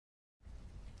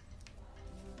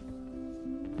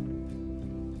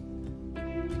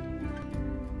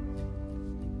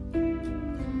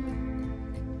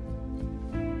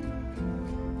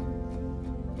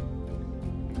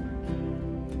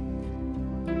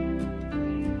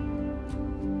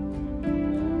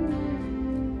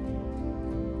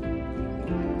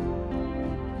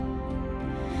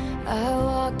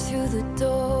to the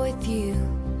door with you.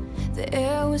 The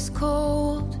air was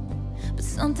cold, but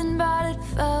something about it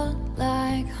felt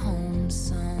like home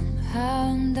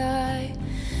somehow. And I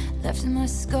left my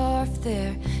scarf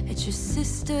there at your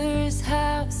sister's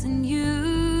house, and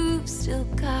you still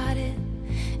got it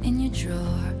in your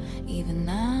drawer even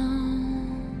now.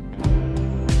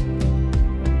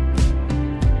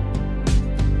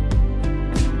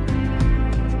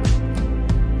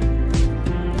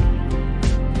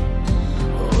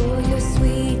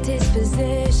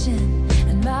 Disposition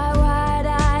and my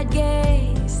wide-eyed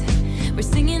gaze, we're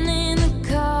singing in the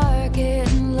car,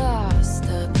 getting lost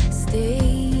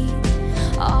upstate.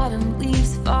 Autumn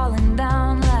leaves falling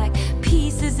down like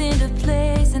pieces into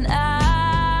place, and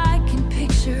I can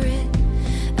picture it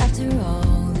after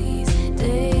all these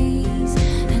days.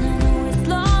 And I know it's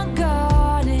long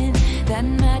gone and that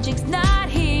magic's not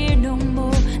here no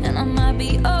more, and I might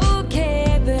be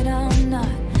okay, but I'm not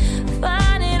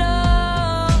fine at all.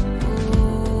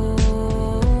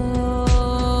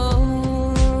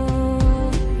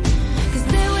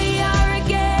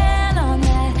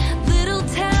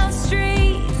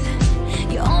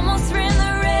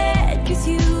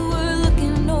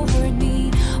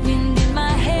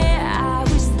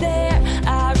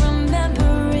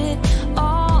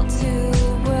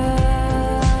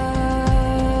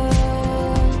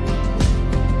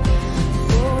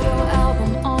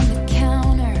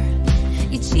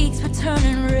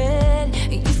 Turning red.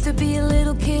 You used to be a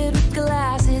little kid with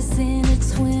glasses in a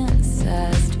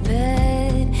twin-sized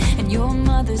bed, and your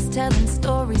mother's telling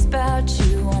stories about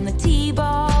you on the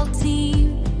t-ball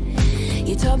team.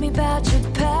 You told me about your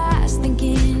past,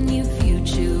 thinking if you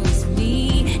choose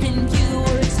me, and you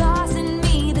were tossing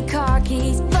me the car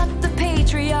keys. Fuck the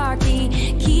patriarchy,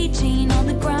 keychain on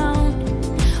the ground.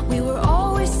 We were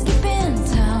always skipping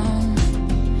town,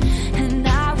 and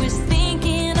I was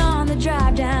thinking on the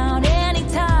drive down.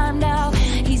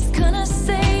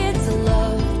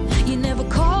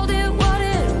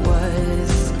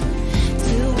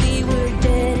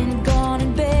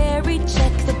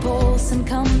 And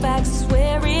come back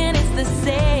swearing it's the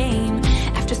same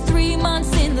after 3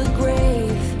 months in the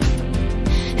grave.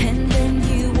 And then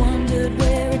you wondered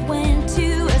where it went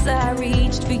to as I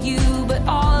reached for you, but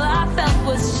all I felt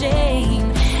was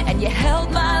shame, and you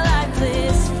held my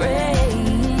lifeless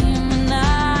frame. And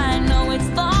I know it's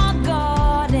long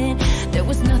gone and there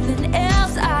was nothing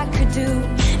else I could do,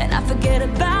 and I forget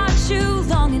about you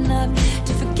long enough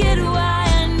to forget who I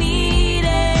am.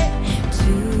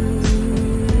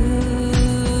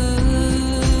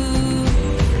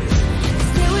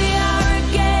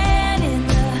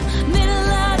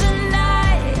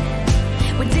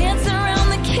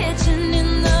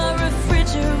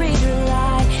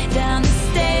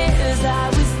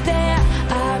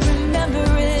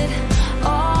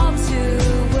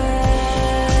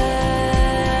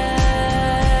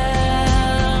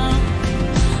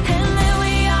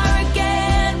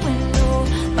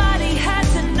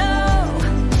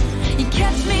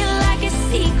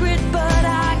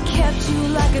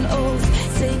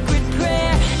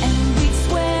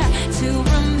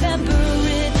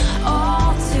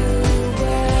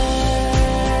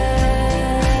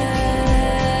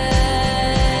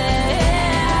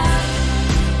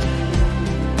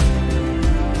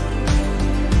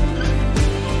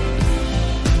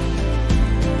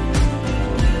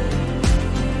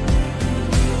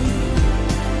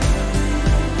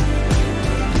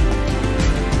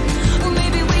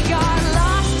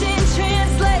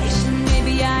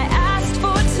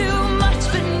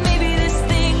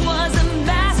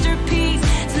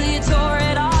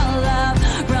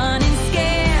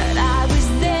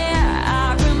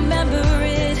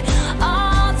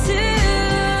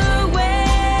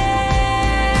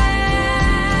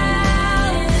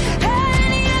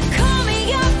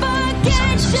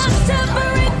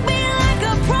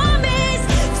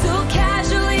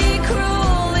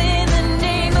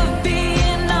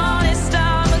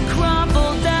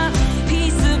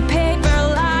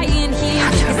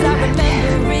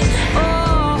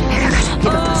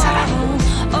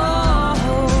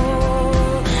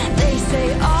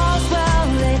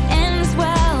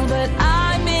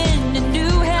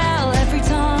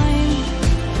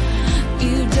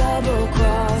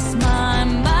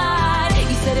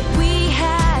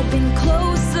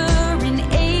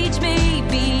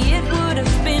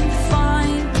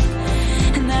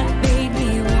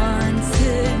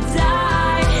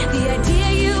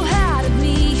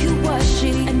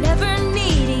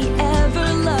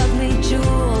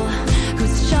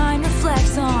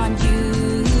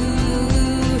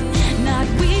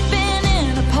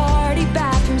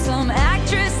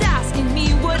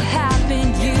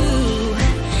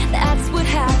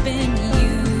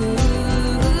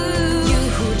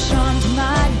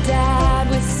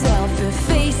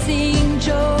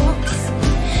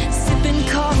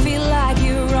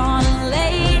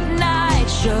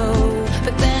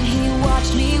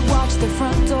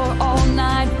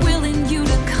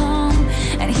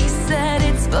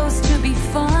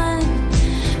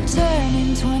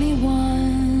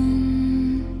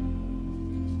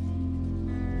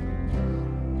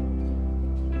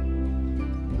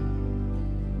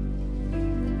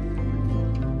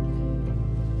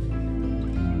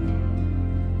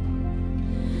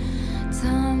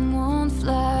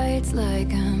 It's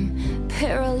like I'm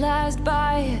paralyzed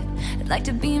by it. I'd like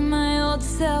to be my old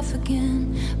self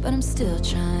again, but I'm still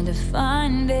trying to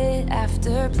find it.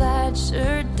 After plaid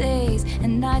shirt days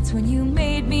and nights when you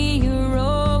made me your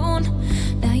own,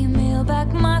 now you mail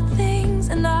back my things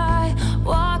and I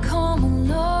walk home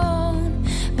alone.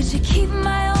 But you keep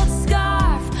my old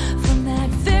scarf from that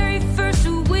very first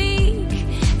week,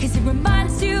 'cause it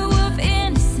reminds you of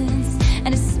innocence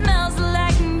and it smells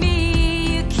like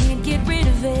me. You can't get rid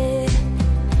of it,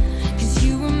 'cause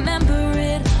you remember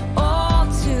it all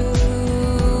too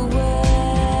well.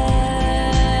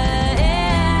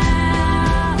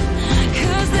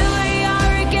 'Cause there we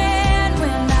are again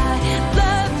when I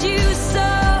loved you so,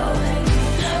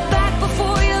 back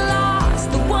before you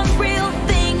lost the one real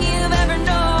thing you've ever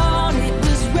known. It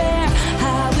was rare,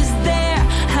 I was there,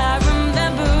 I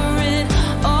remember it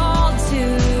all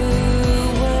too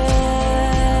well.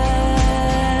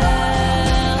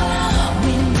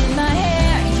 Wind in my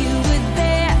hair, you were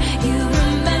there, you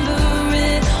remember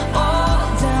it all.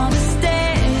 Down the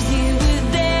stairs, you were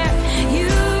there, you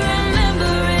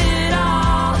remember it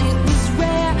all. It was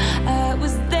rare, I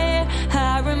was there,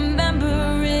 I remember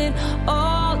it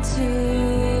all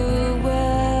too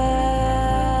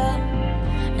well.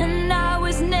 And I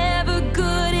was never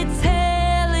good at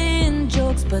telling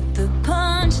jokes, but the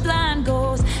punchline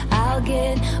goes, I'll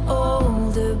get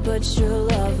older, but your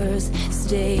lovers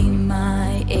stay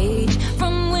my age.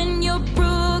 From when your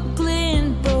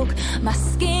Brooklyn broke my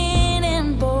skin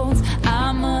and bones,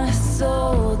 I'm a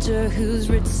soldier who's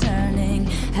returning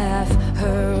half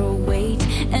her weight.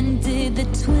 And did the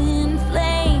twin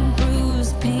flame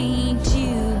bruise paint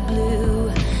you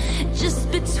blue?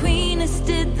 Just between us,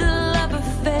 did the love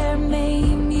affair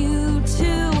maim you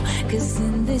too? 'Cause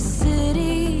in this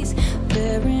city's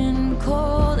barren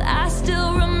cold, I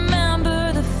still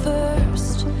remember the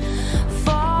first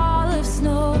fall of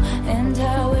snow and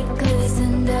how it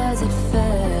glistened as it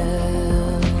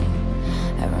fell.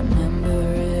 I remember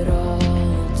it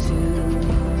all too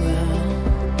well.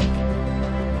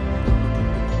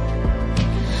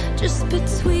 Just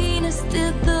between us,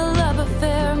 did the